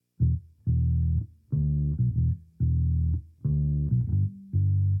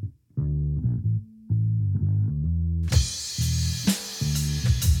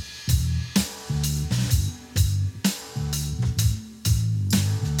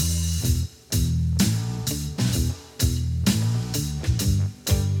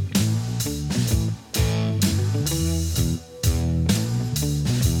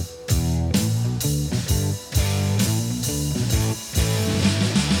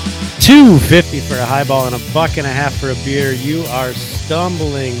$2.50 for a highball and $1.50 for a beer. You are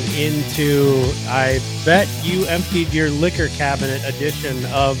stumbling into, I bet you emptied your liquor cabinet edition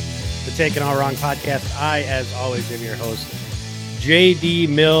of the Taking All Wrong podcast. I, as always, am your host, JD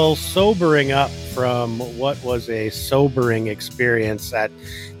Mill, sobering up from what was a sobering experience at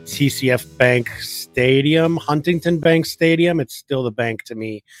TCF Bank Stadium, Huntington Bank Stadium. It's still the bank to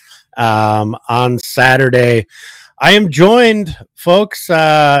me. On Saturday, I am joined, folks.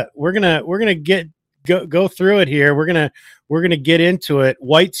 We're gonna go through it here. We're gonna get into it.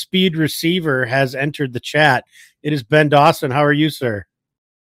 White Speed Receiver has entered the chat. It is Ben Dawson. How are you, sir?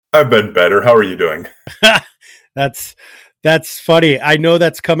 I've been better. How are you doing? That's funny. I know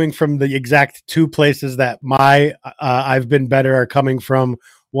that's coming from the exact two places that my I've been better are coming from.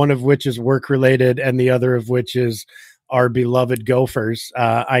 One of which is work related, and the other of which is our beloved Gophers.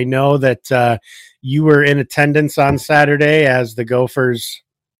 I know that you were in attendance on Saturday as the Gophers,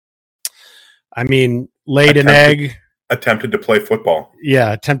 laid an egg. Attempted to play football.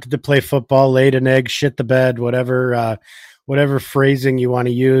 Yeah, attempted to play football, laid an egg, shit the bed, whatever phrasing you want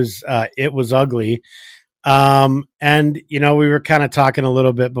to use. It was ugly. And, we were kind of talking a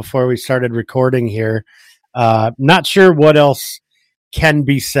little bit before we started recording here. Not sure what else can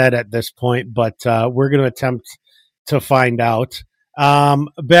be said at this point, but we're going to attempt to find out.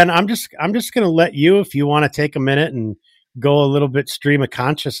 Ben, I'm just going to let you, if you want to take a minute and go a little bit stream of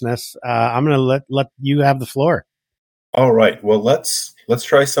consciousness, I'm going to let you have the floor. All right. Well, let's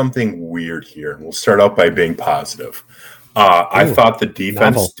try something weird here. We'll start out by being positive. I thought the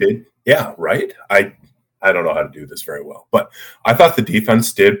defense did. Yeah, right. I don't know how to do this very well, but I thought the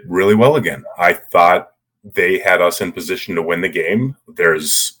defense did really well again. I thought they had us in position to win the game. They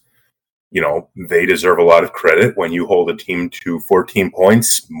deserve a lot of credit when you hold a team to 14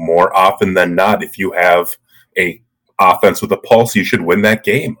 points. More often than not, if you have a offense with a pulse, you should win that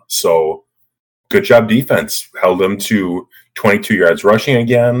game. So good job defense. Held them to 22 yards rushing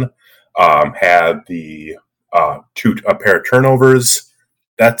again. Had a pair of turnovers.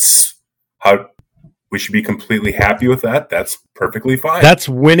 That's how we should be completely happy with that. That's perfectly fine. That's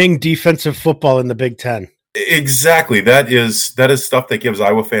winning defensive football in the Big Ten. Exactly. That is stuff that gives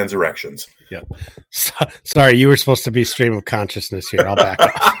Iowa fans erections. Yeah. Sorry, you were supposed to be stream of consciousness here. I'll back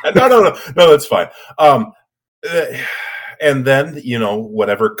off. No, that's fine. And then,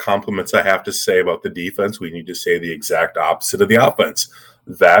 whatever compliments I have to say about the defense, we need to say the exact opposite of the offense.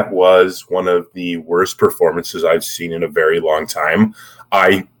 That was one of the worst performances I've seen in a very long time.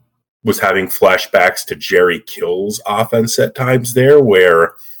 I was having flashbacks to Jerry Kill's offense at times there,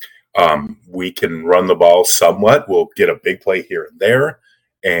 where we can run the ball somewhat. We'll get a big play here and there.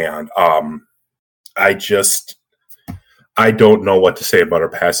 And I don't know what to say about our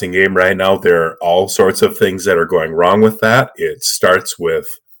passing game right now. There are all sorts of things that are going wrong with that. It starts with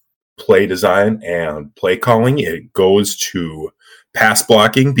play design and play calling. It goes to pass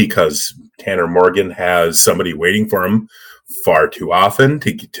blocking because Tanner Morgan has somebody waiting for him far too often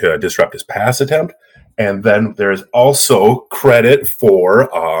to disrupt his pass attempt. And then there's also credit for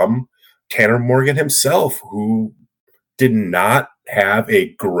Tanner Morgan himself, who did not have a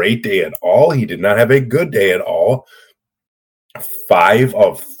great day at all. He did not have a good day at all. 5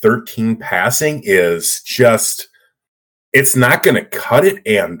 of 13 passing is just, it's not going to cut it.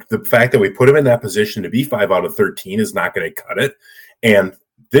 And the fact that we put him in that position to be 5 out of 13 is not going to cut it. And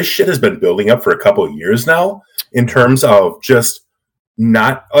this shit has been building up for a couple of years now in terms of just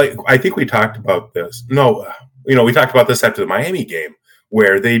not, like, I think we talked about this. We talked about this after the Miami game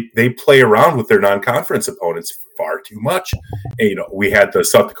where they play around with their non-conference opponents far too much. And, we had the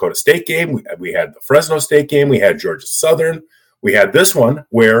South Dakota State game. We had the Fresno State game. We had Georgia Southern. We had this one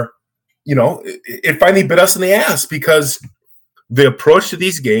where, it finally bit us in the ass because the approach to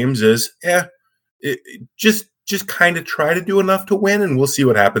these games is, just kind of try to do enough to win, and we'll see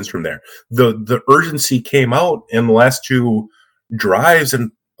what happens from there. The urgency came out in the last 2 drives,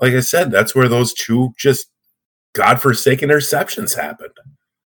 and like I said, that's where those 2 just godforsaken interceptions happened.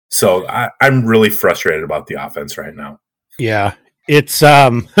 So I'm really frustrated about the offense right now. Yeah, it's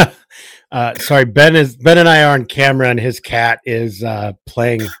sorry, Ben and I are on camera, and his cat is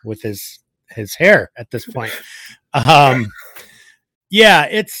playing with his hair at this point. Yeah,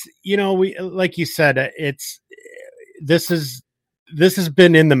 it's we, like you said, this has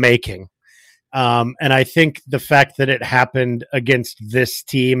been in the making. And I think the fact that it happened against this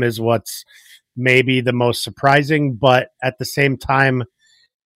team is what's maybe the most surprising, but at the same time,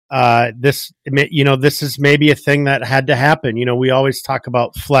 this is maybe a thing that had to happen. We always talk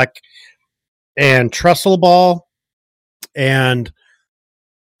about Fleck and Trestle ball, and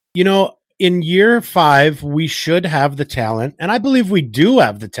in year 5, we should have the talent, and I believe we do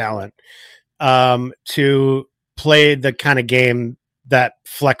have the talent to play the kind of game that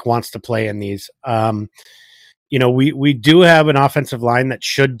Fleck wants to play in these. We do have an offensive line that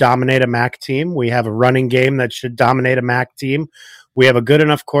should dominate a MAC team. We have a running game that should dominate a MAC team. We have a good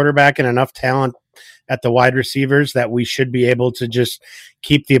enough quarterback and enough talent at the wide receivers that we should be able to just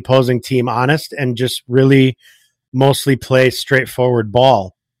keep the opposing team honest and just really mostly play straightforward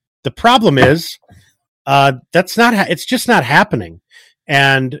ball. The problem is it's just not happening.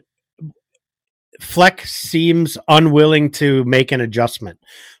 And Fleck seems unwilling to make an adjustment,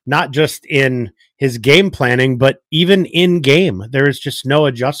 not just in his game planning, but even in game. There is just no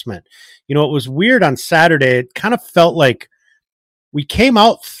adjustment. It was weird on Saturday. It kind of felt like we came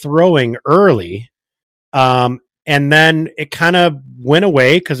out throwing early, and then it kind of went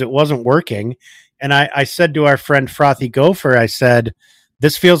away because it wasn't working. And I said to our friend Frothy Gopher, I said,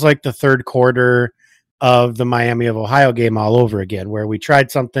 this feels like the third quarter of the Miami of Ohio game all over again, where we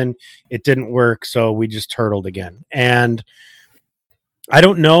tried something, it didn't work, so we just turtled again. And I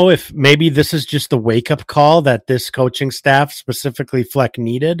don't know if maybe this is just the wake-up call that this coaching staff, specifically Fleck,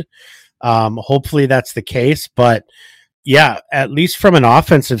 needed. Hopefully that's the case, but yeah, at least from an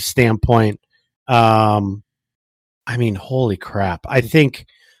offensive standpoint, holy crap. I think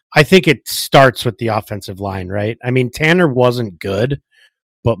it starts with the offensive line, right? Tanner wasn't good,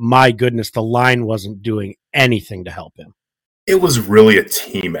 but my goodness, the line wasn't doing anything to help him. It was really a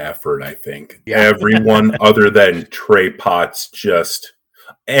team effort, I think. Yeah. Everyone other than Trey Potts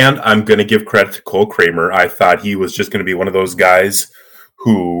and I'm going to give credit to Cole Kramer. I thought he was just going to be one of those guys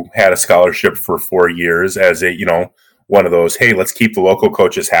who had a scholarship for 4 years as one of those, hey, let's keep the local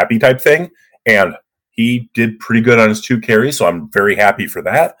coaches happy type thing. And he did pretty good on his 2 carries, so I'm very happy for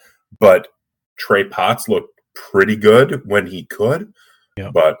that. But Trey Potts looked pretty good when he could.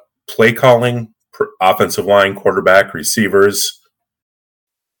 Yep. But play calling, offensive line, quarterback, receivers.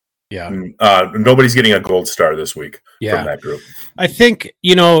 Yeah. Nobody's getting a gold star this week from that group. I think,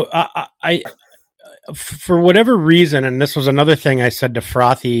 I for whatever reason, and this was another thing I said to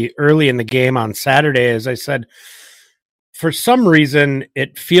Frothy early in the game on Saturday, is I said, for some reason,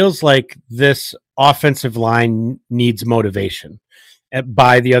 it feels like this offensive line needs motivation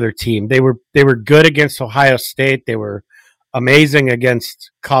by the other team. They were good against Ohio State. They were amazing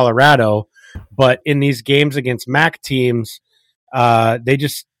against Colorado, but in these games against MAC teams,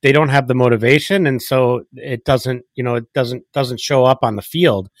 they don't have the motivation, and so it doesn't show up on the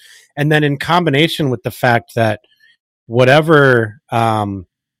field. And then in combination with the fact that whatever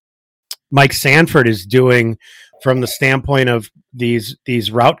Mike Sanford is doing from the standpoint of these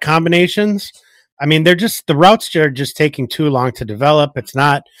route combinations, the routes are just taking too long to develop. It's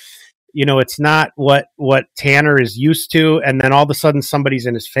not what Tanner is used to, and then all of a sudden somebody's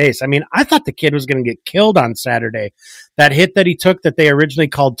in his face. I thought the kid was going to get killed on Saturday. That hit that he took that they originally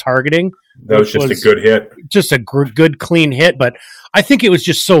called targeting. That was just a good hit. Just a good, clean hit. But I think it was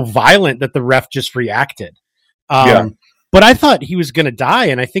just so violent that the ref just reacted. But I thought he was going to die,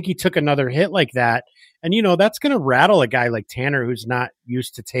 and I think he took another hit like that. And, that's going to rattle a guy like Tanner who's not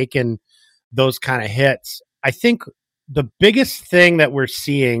used to taking those kind of hits. I think the biggest thing that we're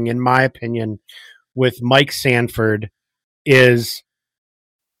seeing, in my opinion, with Mike Sanford is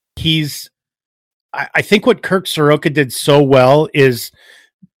I think what Kirk Soroka did so well is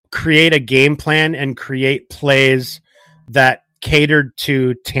create a game plan and create plays that catered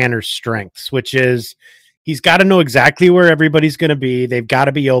to Tanner's strengths, which is he's got to know exactly where everybody's going to be. They've got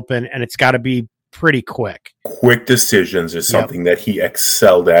to be open, and it's got to be pretty quick. Quick decisions is something that he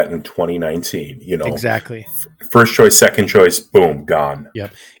excelled at in 2019. Exactly. First choice, second choice, boom, gone.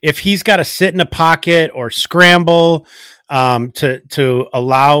 Yep. If he's got to sit in a pocket or scramble to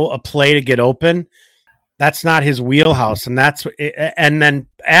allow a play to get open, that's not his wheelhouse. And then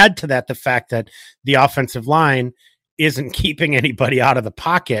add to that the fact that the offensive line isn't keeping anybody out of the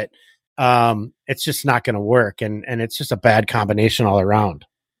pocket. It's just not going to work, and it's just a bad combination all around.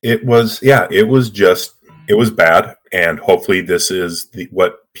 It was bad, and hopefully this is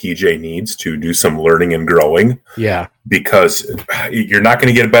what PJ needs to do some learning and growing. Yeah. Because you're not going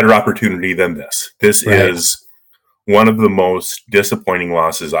to get a better opportunity than this. This is one of the most disappointing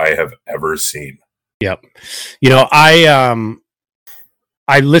losses I have ever seen. Yep.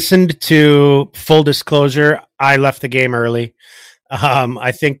 I listened to, full disclosure, I left the game early.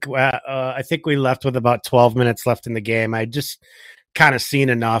 I think we left with about 12 minutes left in the game. I just kind of seen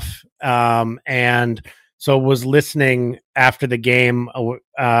enough, and so was listening after the game,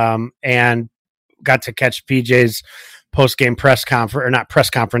 and got to catch PJ's post-game press conference, or not press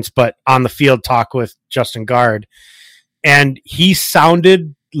conference, but on the field talk with Justin Guard, and he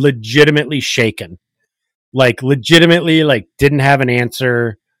sounded legitimately shaken, like legitimately, like didn't have an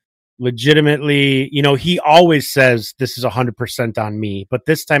answer. Legitimately, he always says this is 100% on me, but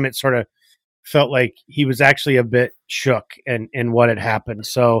this time it sort of felt like he was actually a bit shook in what had happened.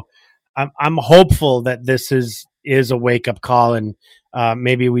 So I'm hopeful that this is a wake up call, and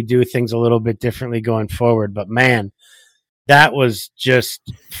maybe we do things a little bit differently going forward. But man, that was just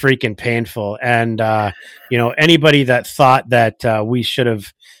freaking painful. And anybody that thought that we should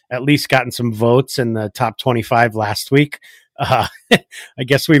have at least gotten some votes in the top 25 last week, I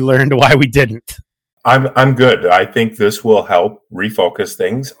guess we learned why we didn't. I'm good. I think this will help refocus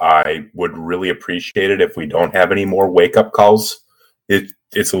things. I would really appreciate it if we don't have any more wake up calls.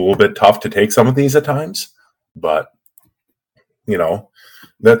 It's a little bit tough to take some of these at times, but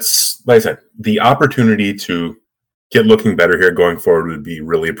that's, like I said, the opportunity to get looking better here going forward would be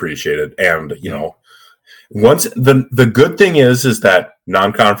really appreciated. And once the good thing is that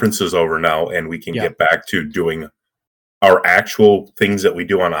non-conference is over now, and we can get back to doing our actual things that we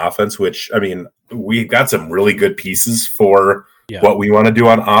do on offense, which, I mean, we got some really good pieces for what we want to do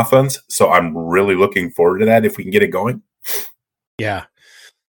on offense. So I'm really looking forward to that if we can get it going. Yeah.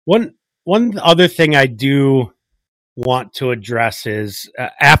 One other thing I do want to address is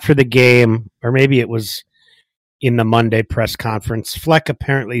after the game, or maybe it was in the Monday press conference, Fleck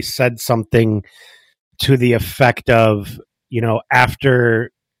apparently said something to the effect of,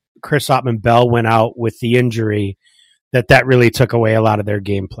 after Chris Ottman-Bell went out with the injury, that really took away a lot of their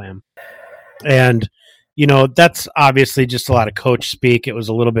game plan. And, that's obviously just a lot of coach speak. It was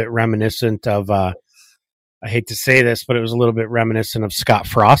a little bit reminiscent of, I hate to say this, but it was a little bit reminiscent of Scott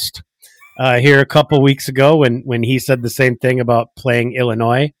Frost here a couple weeks ago when he said the same thing about playing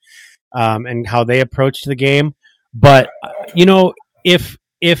Illinois and how they approached the game. But, if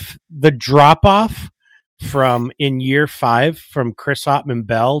the drop-off from in year 5 from Chris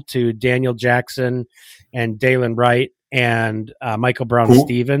Ottman-Bell to Daniel Jackson and Dalen Wright and Michael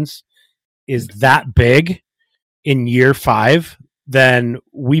Brown-Stevens is that big in year 5, then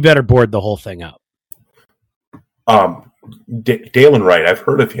we better board the whole thing up. Dalen Wright, I've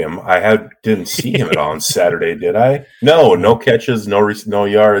heard of him. Didn't see him at all on Saturday, did I? No catches, no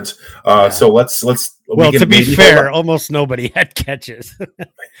yards. So let's. Well, to be fair, almost nobody had catches.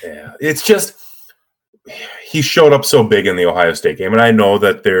 Yeah, it's just he showed up so big in the Ohio State game, and I know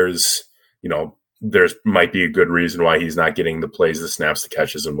that there's might be a good reason why he's not getting the plays, the snaps, the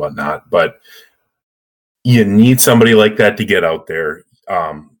catches, and whatnot. But you need somebody like that to get out there.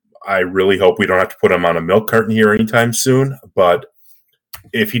 I really hope we don't have to put him on a milk carton here anytime soon. But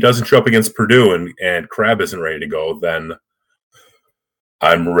if he doesn't show up against Purdue and Crab isn't ready to go, then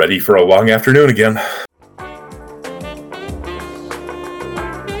I'm ready for a long afternoon again.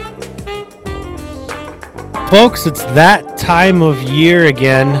 Folks, it's that time of year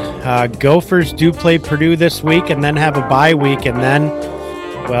again. Gophers do play Purdue this week and then have a bye week. And then,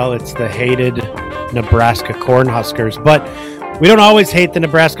 well, it's the hated Nebraska Cornhuskers. But we don't always hate the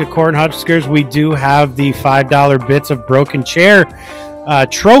Nebraska Cornhuskers. We do have the $5 Bits of Broken Chair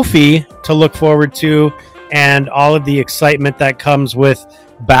trophy to look forward to, and all of the excitement that comes with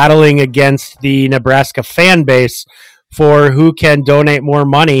battling against the Nebraska fan base for who can donate more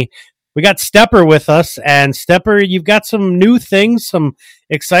money. We got Stepper with us, and Stepper, you've got some new things, some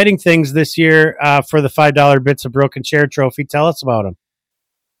exciting things this year for the $5 Bits of Broken Chair trophy. Tell us about them.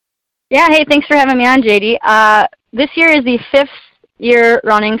 Yeah, hey, thanks for having me on, JD. This year is the 5th year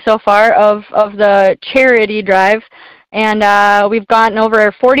running so far of the charity drive, and we've gotten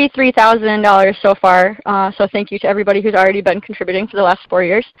over $43,000 so far, so thank you to everybody who's already been contributing for the last 4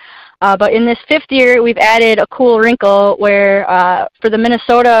 years. But in this 5th year, we've added a cool wrinkle where for the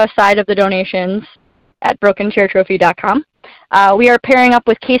Minnesota side of the donations at BrokenChairTrophy.com, we are pairing up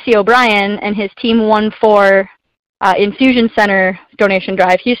with Casey O'Brien and his Team 1-4 infusion center donation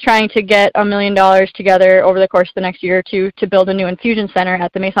drive. He's trying to get $1 million together over the course of the next year or two to build a new infusion center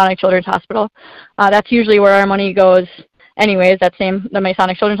at the Masonic Children's Hospital. That's usually where our money goes anyways, the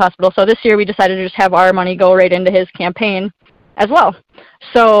Masonic Children's Hospital. So this year we decided to just have our money go right into his campaign as well.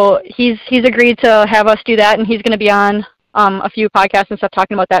 So he's agreed to have us do that, and he's going to be on a few podcasts and stuff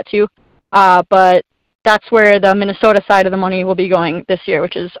talking about that too. But that's where the Minnesota side of the money will be going this year,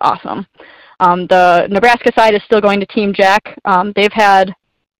 which is awesome. The Nebraska side is still going to Team Jack. They've had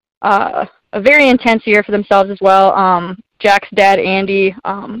a very intense year for themselves as well. Jack's dad, Andy,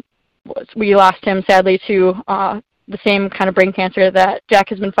 we lost him sadly to the same kind of brain cancer that Jack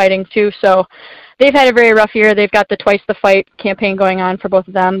has been fighting too. So they've had a very rough year. They've got the Twice the Fight campaign going on for both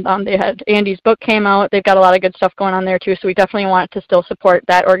of them. They had Andy's book came out. They've got a lot of good stuff going on there too. So we definitely want to still support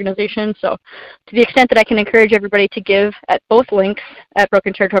that organization. So to the extent that I can encourage everybody to give at both links at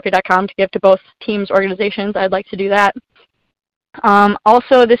brokenchairtrophy.com to give to both teams' organizations, I'd like to do that.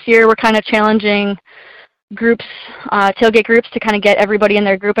 Also this year we're kind of challenging groups, tailgate groups, to kind of get everybody in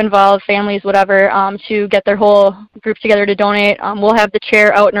their group involved, families, whatever, to get their whole groups together to donate. We'll have the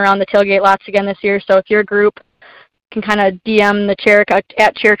chair out and around the tailgate lots again this year, so if your group can kind of DM the chair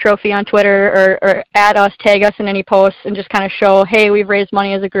at Chair Trophy on Twitter, or add us, tag us in any posts, and just kind of show, hey, we've raised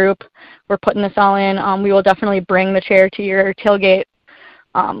money as a group, we're putting this all in. We will definitely bring the chair to your tailgate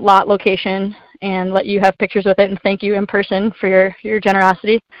lot location and let you have pictures with it and thank you in person for your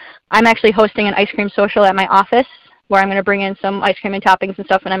generosity. I'm actually hosting an ice cream social at my office where I'm going to bring in some ice cream and toppings and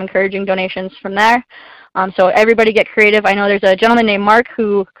stuff, and I'm encouraging donations from there. So everybody get creative. I know there's a gentleman named Mark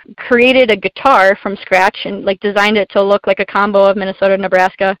who created a guitar from scratch and designed it to look like a combo of Minnesota and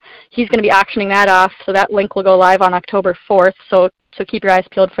Nebraska. He's going to be auctioning that off, so that link will go live on October 4th. So keep your eyes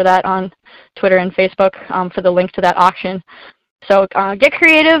peeled for that on Twitter and Facebook for the link to that auction. So get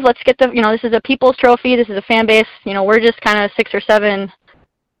creative. Let's get this is a people's trophy. This is a fan base. We're just kind of 6 or 7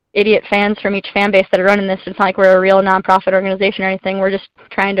 idiot fans from each fan base that are running this. It's not like we're a real nonprofit organization or anything. We're just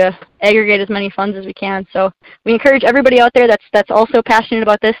trying to aggregate as many funds as we can. So we encourage everybody out there that's also passionate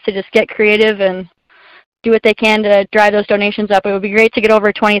about this to just get creative and do what they can to drive those donations up. It would be great to get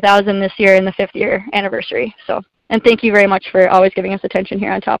over 20,000 this year in the 5th year anniversary. So, and thank you very much for always giving us attention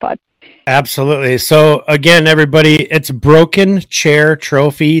here on Top Pod. Absolutely. So again, everybody, it's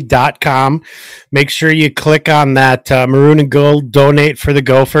brokenchairtrophy.com. Make sure you click on that maroon and gold donate for the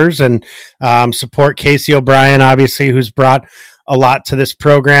Gophers and support Casey O'Brien, obviously, who's brought a lot to this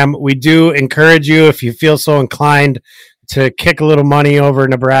program. We do encourage you, if you feel so inclined, to kick a little money over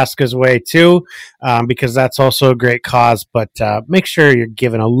Nebraska's way too, because that's also a great cause. But make sure you're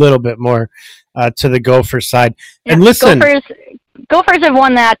giving a little bit more to the Gophers side. Yeah, and listen, Gophers have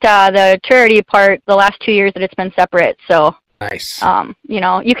won that the charity part the last 2 years that it's been separate. So nice.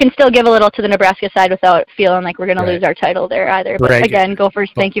 You can still give a little to the Nebraska side without feeling like we're going to lose our title there either. But again, Gophers,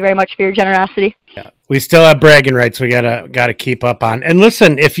 thank you very much for your generosity. Yeah. We still have bragging rights. We gotta keep up on. And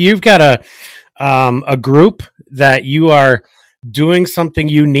listen, if you've got a group that you are doing something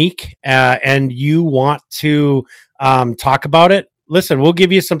unique and you want to talk about it, listen, we'll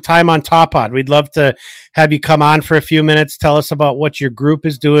give you some time on Top Pod. We'd love to have you come on for a few minutes. Tell us about what your group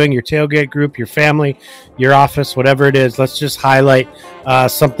is doing, your tailgate group, your family, your office, whatever it is. Let's just highlight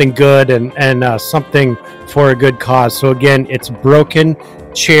something good and something for a good cause. So again, it's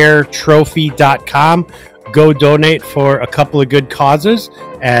brokenchairtrophy.com. Go donate for a couple of good causes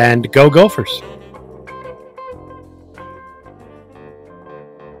and go Gophers.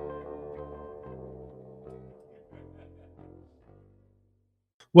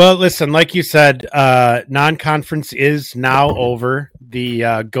 Well, listen, like you said, non-conference is now over.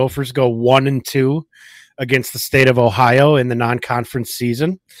 The Gophers go 1-2 against the state of Ohio in the non-conference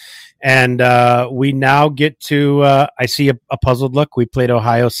season. And we now get to, I see a puzzled look. We played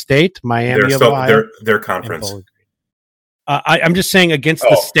Ohio State, Miami of Ohio. Their conference. I'm just saying against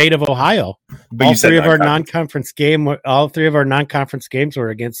the state of Ohio. But all three of our non-conference games were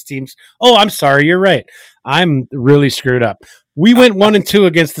against teams. Oh, I'm sorry. You're right. I'm really screwed up. We went 1-2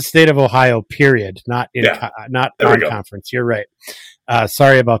 against the state of Ohio, period. Not non-conference. You're right.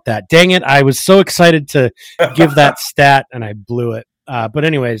 Sorry about that. Dang it. I was so excited to give that stat and I blew it. But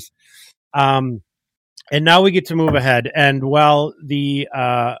anyways, and now we get to move ahead. And while the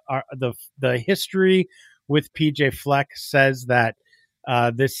history with PJ Fleck says that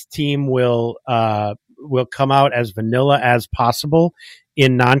this team will come out as vanilla as possible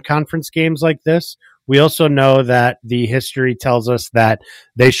in non-conference games like this, we also know that the history tells us that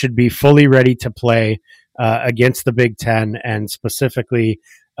they should be fully ready to play against the Big Ten and specifically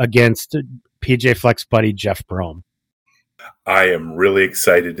against PJ Fleck's buddy Jeff Brom. I am really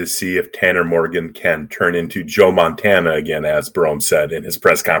excited to see if Tanner Morgan can turn into Joe Montana again, as Brom said in his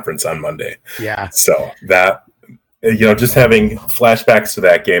press conference on Monday. Yeah. So that, just having flashbacks to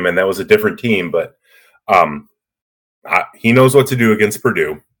that game, and that was a different team, but he knows what to do against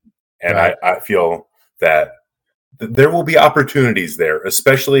Purdue. And right. I feel that there will be opportunities there,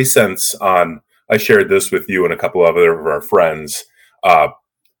 especially since I shared this with you and a couple of other of our friends.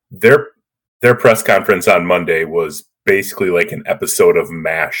 Their press conference on Monday was basically like an episode of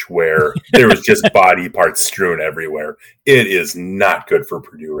MASH where there was just body parts strewn everywhere. It is not good for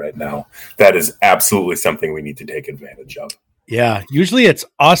Purdue right now. That is absolutely something we need to take advantage of. Yeah, usually it's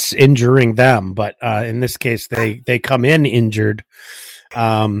us injuring them, but in this case, they come in injured.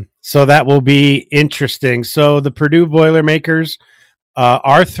 So that will be interesting. So the Purdue Boilermakers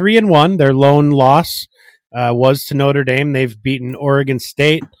are 3-1. Their lone loss was to Notre Dame. They've beaten Oregon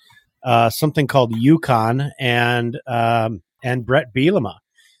State, something called UConn, and Brett Bielema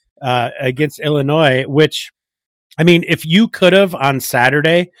against Illinois, which, I mean, if you could have on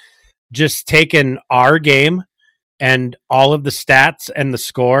Saturday just taken our game and all of the stats and the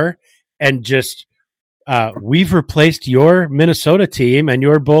score and just we've replaced your Minnesota team and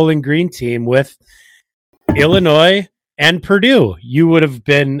your Bowling Green team with Illinois and Purdue, you would have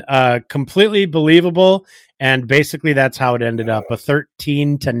been completely believable. And basically that's how it ended up, a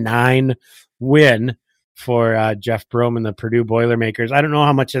 13-9 win for Jeff Brom and the Purdue Boilermakers. I don't know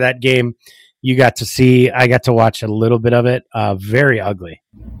how much of that game you got to see. I got to watch a little bit of it. Very ugly.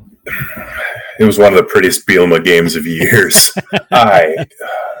 It was one of the prettiest Bielema games of years.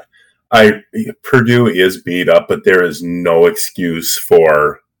 Purdue is beat up, but there is no excuse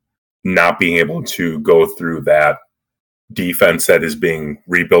for not being able to go through that defense that is being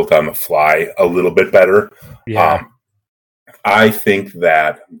rebuilt on the fly a little bit better. Yeah. I think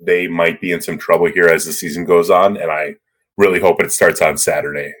that they might be in some trouble here as the season goes on, and I really hope it starts on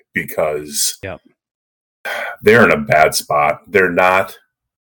Saturday because they're in a bad spot. They're not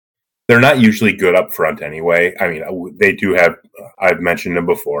usually good up front anyway. I mean, they do have, I've mentioned him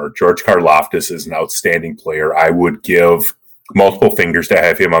before, George Karlaftis is an outstanding player. I would give multiple fingers to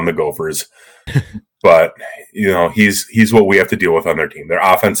have him on the Gophers. But, he's what we have to deal with on their team. Their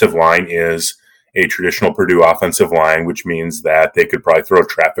offensive line is a traditional Purdue offensive line, which means that they could probably throw a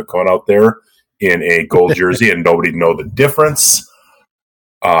traffic cone out there in a gold jersey and nobody'd know the difference.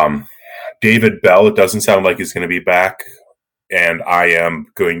 David Bell, it doesn't sound like he's going to be back. And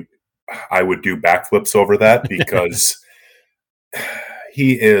I would do backflips over that because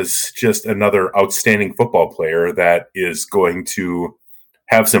he is just another outstanding football player that is going to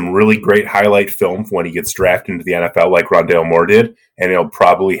have some really great highlight film when he gets drafted into the NFL like Rondale Moore did, and he'll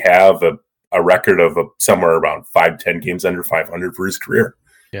probably have a record of somewhere around 5-10 games under 500 for his career.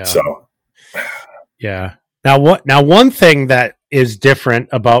 Yeah. So, yeah. Now one thing that is different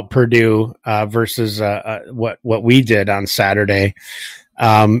about Purdue versus what we did on Saturday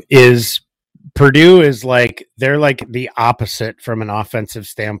is Purdue is they're like the opposite from an offensive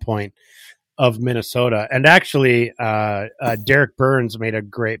standpoint of Minnesota. And actually, Derek Burns made a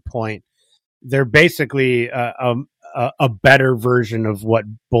great point. They're basically a better version of what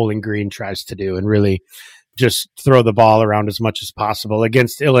Bowling Green tries to do and really just throw the ball around as much as possible.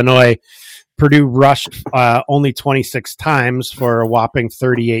 Against Illinois, Purdue rushed only 26 times for a whopping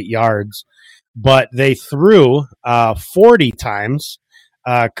 38 yards, but they threw 40 times,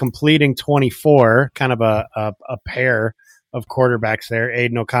 completing 24, kind of a pair of quarterbacks there,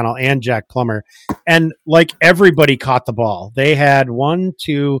 Aiden O'Connell and Jack Plummer. And everybody caught the ball. They had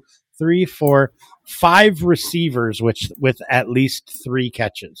 5 receivers with at least 3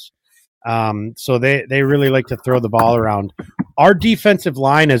 catches. So they really like to throw the ball around. Our defensive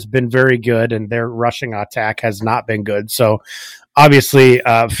line has been very good and their rushing attack has not been good. So obviously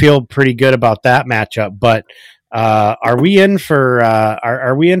feel pretty good about that matchup, but are we in for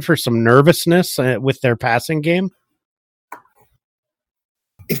some nervousness with their passing game?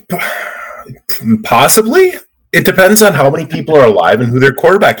 Possibly. It depends on how many people are alive and who their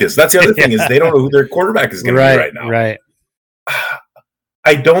quarterback is. That's the other thing is they don't know who their quarterback is going to be right now. Right.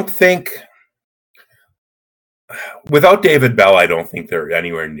 I don't think without David Bell, I don't think they're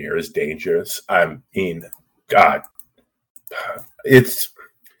anywhere near as dangerous. I mean, God, it's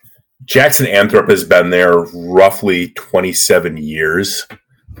Jackson Anthrop has been there roughly 27 years.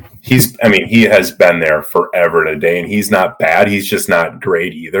 He has been there forever and a day, and he's not bad. He's just not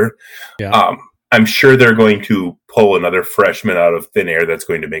great either. Yeah. I'm sure they're going to pull another freshman out of thin air that's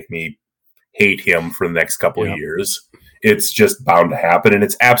going to make me hate him for the next couple of years. It's just bound to happen, and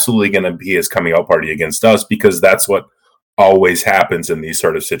it's absolutely going to be his coming out party against us because that's what always happens in these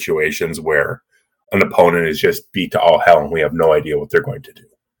sort of situations where an opponent is just beat to all hell and we have no idea what they're going to do.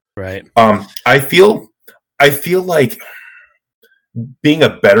 Right. I feel like being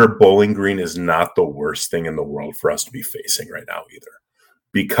a better Bowling Green is not the worst thing in the world for us to be facing right now either,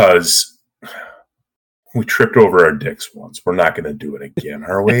 because we tripped over our dicks once. We're not going to do it again,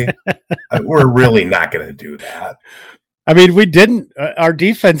 are we? We're really not going to do that. I mean, we didn't. Our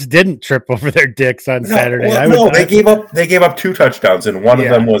defense didn't trip over their dicks on Saturday. They gave up 2 touchdowns, and one of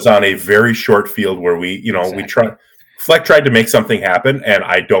them was on a very short field where we tried. Fleck tried to make something happen, and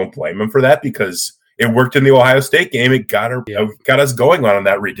I don't blame him for that because it worked in the Ohio State game. It got us going on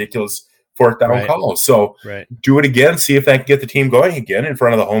that ridiculous 4th down call. So do it again, see if that can get the team going again in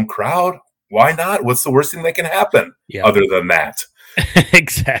front of the home crowd. Why not? What's the worst thing that can happen other than that?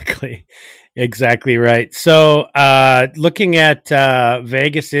 Exactly right. So looking at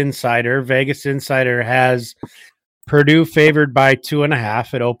Vegas Insider has Purdue favored by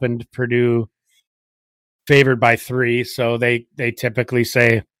 2.5. It opened Purdue favored by 3. So they typically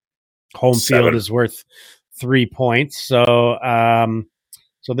say home 7. field is worth 3 points. So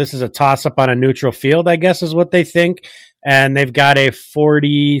this is a toss up on a neutral field, I guess, is what they think. And they've got a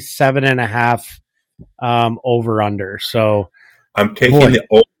 47.5 over under. So I'm taking the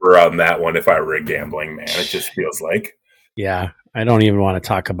over on that one if I were gambling, man. It just feels like. Yeah, I don't even want to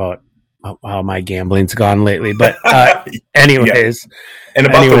talk about how my gambling's gone lately. But anyways. And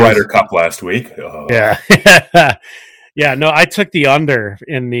about the Ryder Cup last week. Yeah. Yeah, no, I took the under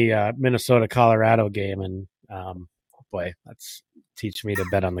in the Minnesota-Colorado game. And, boy, that's teach me to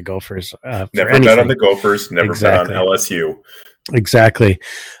bet on the Gophers. Never bet on the Gophers. Never bet on LSU. Exactly.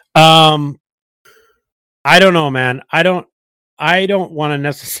 I don't know, man. I don't want to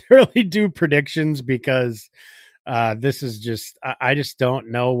necessarily do predictions because this is just I just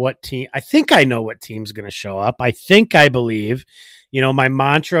don't know what team. I think I know what team's going to show up. I believe, my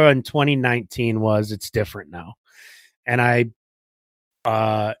mantra in 2019 was it's different now, and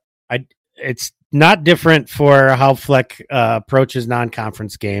it's not different for how Fleck approaches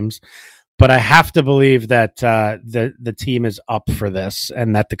non-conference games. But I have to believe that the team is up for this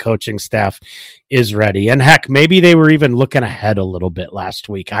and that the coaching staff is ready. And heck, maybe they were even looking ahead a little bit last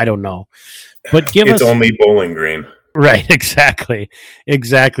week. I don't know. But it's only Bowling Green. Right, exactly.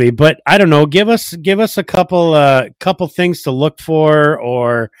 But I don't know. Give us a couple things to look for,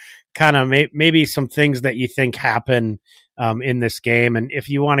 or kind of maybe some things that you think happen in this game. And if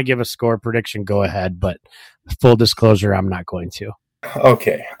you want to give a score prediction, go ahead. But full disclosure, I'm not going to.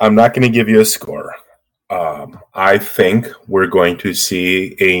 Okay, I'm not going to give you a score. I think we're going to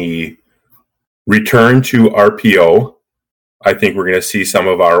see a return to RPO. I think we're going to see some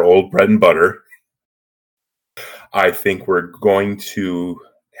of our old bread and butter. I think we're going to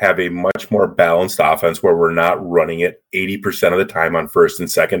have a much more balanced offense where we're not running it 80% of the time on first and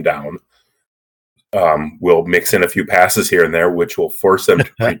second down. We'll mix in a few passes here and there, which will force them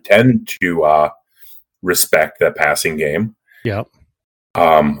to pretend to respect that passing game. Yep.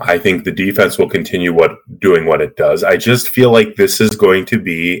 I think the defense will continue doing what it does. I just feel like this is going to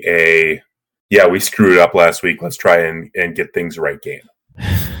be we screwed up last week. Let's try and get things right game.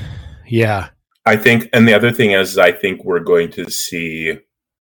 Yeah. I think, and the other thing is, I think we're going to see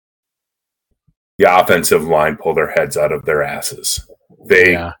the offensive line pull their heads out of their asses.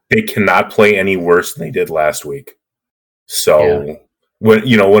 They cannot play any worse than they did last week. So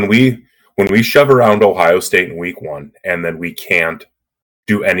when we shove around Ohio State in week 1 and then we can't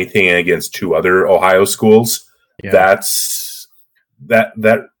do anything against 2 other Ohio schools, that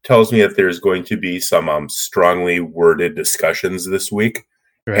tells me that there's going to be some strongly worded discussions this week.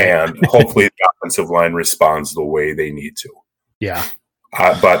 Right. And hopefully the offensive line responds the way they need to. Yeah.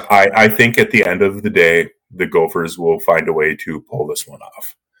 But I think at the end of the day, the Gophers will find a way to pull this one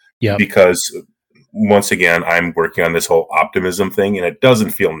off. Yeah. Because once again, I'm working on this whole optimism thing, and it doesn't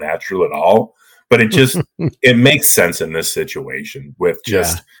feel natural at all. But it just it makes sense in this situation with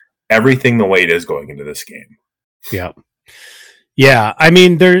just everything the way it is going into this game. Yeah. Yeah, I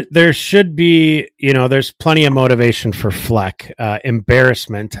mean, there should be, there's plenty of motivation for Fleck.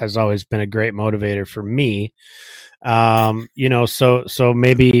 Embarrassment has always been a great motivator for me. So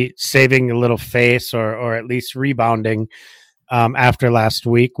maybe saving a little face or at least rebounding after last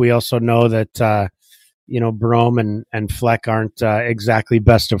week. We also know that, Brome and Fleck aren't exactly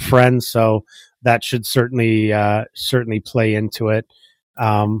best of friends, so that should certainly play into it.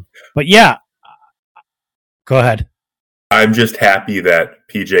 But yeah, go ahead. I'm just happy that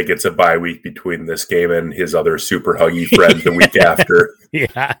PJ gets a bye week between this game and his other super huggy friend the week after.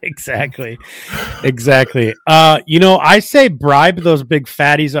 Yeah, exactly. I say bribe those big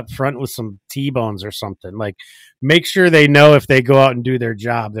fatties up front with some T-bones or something. Like, make sure they know if they go out and do their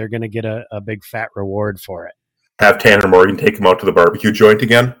job, they're going to get a big fat reward for it. Have Tanner Morgan take him out to the barbecue joint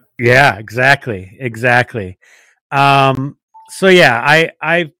again? Yeah, exactly. So yeah,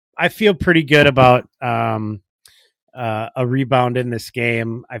 I feel pretty good about a rebound in this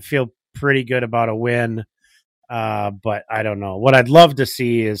game. I feel pretty good about a win, but I don't know. What I'd love to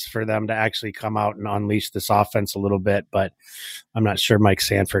see is for them to actually come out and unleash this offense a little bit, but I'm not sure Mike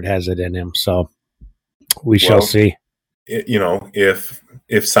Sanford has it in him, so we shall see.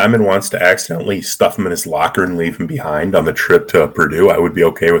 If Simon wants to accidentally stuff him in his locker and leave him behind on the trip to Purdue, I would be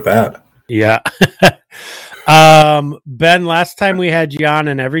okay with that. Yeah. Ben, last time we had you on,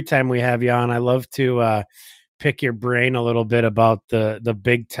 and every time we have you on, I love to pick your brain a little bit about the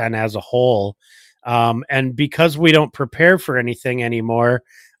Big Ten as a whole. And because we don't prepare for anything anymore,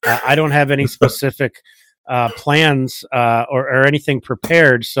 I don't have any specific plans or anything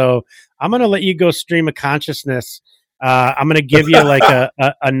prepared. So I'm going to let you go stream of consciousness. I'm going to give you like a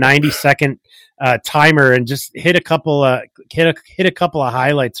 90-second timer and just hit a couple of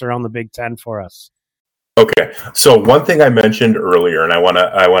highlights around the Big Ten for us. Okay, so one thing I mentioned earlier, and I want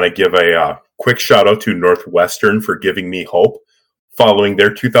to give a quick shout out to Northwestern for giving me hope following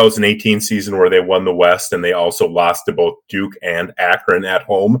their 2018 season where they won the West and they also lost to both Duke and Akron at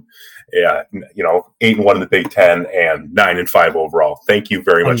home. 8-1 in the Big Ten and 9-5 overall. Thank you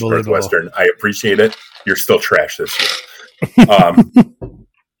very much, Northwestern. I appreciate it. You're still trash this year.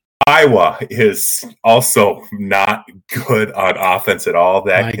 Iowa is also not good on offense at all.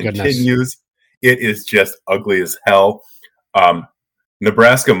 That continues. Goodness. It is just ugly as hell.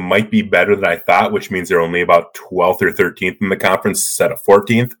 Nebraska might be better than I thought, which means they're only about 12th or 13th in the conference instead of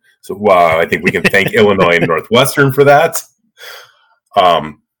 14th. So I think we can thank Illinois and Northwestern for that.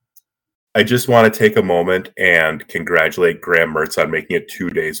 I just want to take a moment and congratulate Graham Mertz on making it 2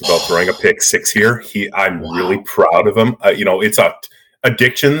 days without throwing a pick six here. I'm really proud of him.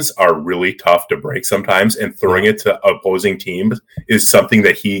 Addictions are really tough to break sometimes, and throwing it to opposing teams is something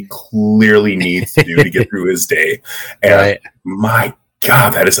that he clearly needs to do to get through his day. And my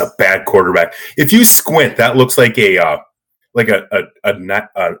God, that is a bad quarterback. If you squint, that looks like an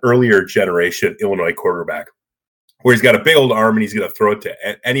earlier generation Illinois quarterback, where he's got a big old arm and he's going to throw it to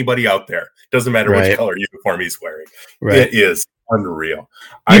anybody out there. Doesn't matter which color uniform he's wearing. It is unreal.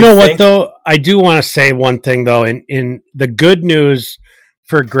 You know what, though? I do want to say one thing, though. In the good news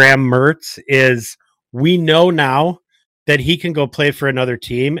for Graham Mertz is we know now that he can go play for another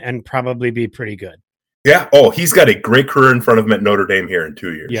team and probably be pretty good. Yeah. Oh, he's got a great career in front of him at Notre Dame here in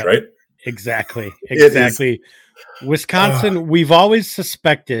 2 years, right? Exactly. Wisconsin, we've always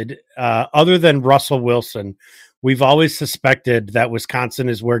suspected, other than Russell Wilson, we've always suspected that Wisconsin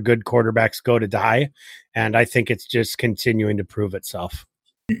is where good quarterbacks go to die. And I think it's just continuing to prove itself.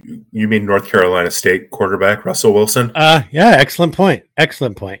 You mean North Carolina State quarterback Russell Wilson? Yeah, excellent point.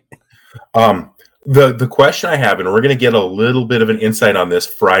 The question I have, and we're going to get a little bit of an insight on this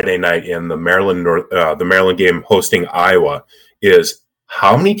Friday night in the Maryland game hosting Iowa, is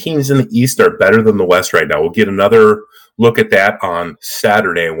how many teams in the East are better than the West right now? We'll get another look at that on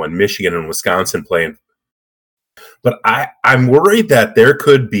Saturday when Michigan and Wisconsin play. But I'm worried that there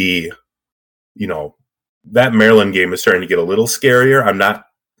could be, that Maryland game is starting to get a little scarier. I'm not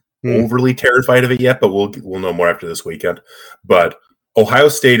overly terrified of it yet, but we'll know more after this weekend. But Ohio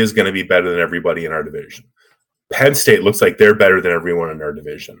State is going to be better than everybody in our division. Penn State looks like they're better than everyone in our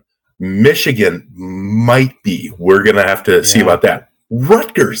division. Michigan might be. We're going to have to see about that.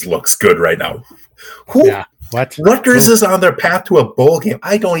 Rutgers looks good right now. Rutgers is on their path to a bowl game.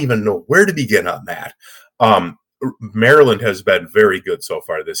 I don't even know where to begin on that. Maryland has been very good so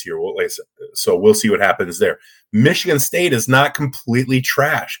far this year. So we'll see what happens there. Michigan State is not completely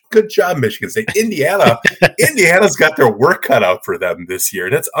trash. Good job, Michigan State. Indiana's got their work cut out for them this year.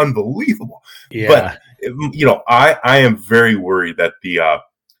 That's unbelievable. Yeah. But, I am very worried that the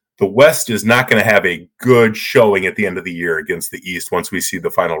West is not going to have a good showing at the end of the year against the East once we see the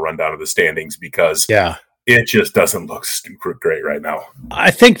final rundown of the standings, because it just doesn't look super great right now.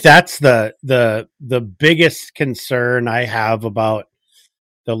 I think that's the biggest concern I have about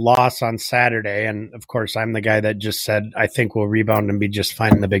the loss on Saturday. And of course, I'm the guy that just said I think we'll rebound and be just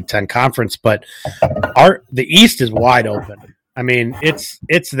fine in the Big Ten Conference. But the East is wide open. I mean, it's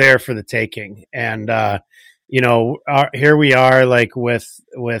there for the taking. And here we are, like with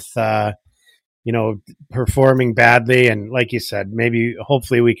performing badly. And like you said,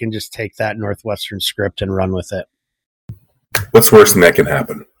 hopefully we can just take that Northwestern script and run with it. What's worse than that can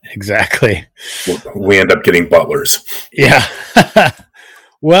happen? Exactly. We end up getting butlers. Yeah.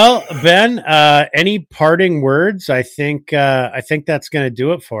 Well, Ben, any parting words? I think that's going to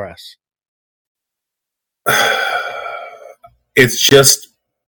do it for us. It's just,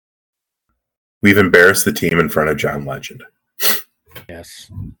 we've embarrassed the team in front of John Legend.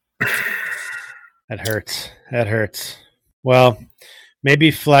 Yes. That hurts. Well,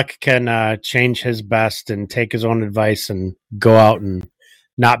 maybe Fleck can change his best and take his own advice and go out and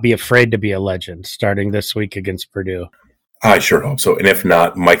not be afraid to be a legend starting this week against Purdue. I sure hope so. And if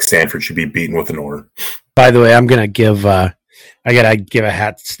not, Mike Sanford should be beaten with an oar. By the way, I'm going to give a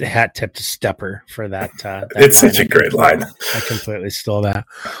hat tip to Stepper for that. It's such a great line. I completely stole that.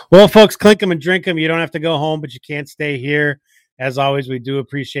 Well, folks, clink them and drink them. You don't have to go home, but you can't stay here. As always, we do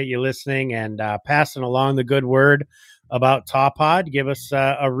appreciate you listening and passing along the good word about Tawpod. Give us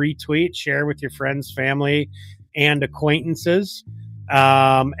a retweet, share with your friends, family, and acquaintances.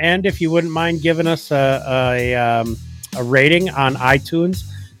 And if you wouldn't mind giving us a rating on iTunes,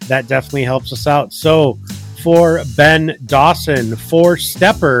 that definitely helps us out. So for Ben Dawson, for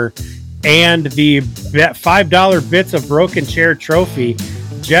Stepper, and the $5 Bits of Broken Chair trophy,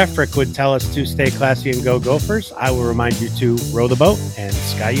 Jeffrick would tell us to stay classy and go Gophers. I will remind you to row the boat and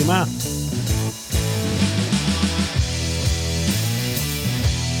Ski-U-Mah.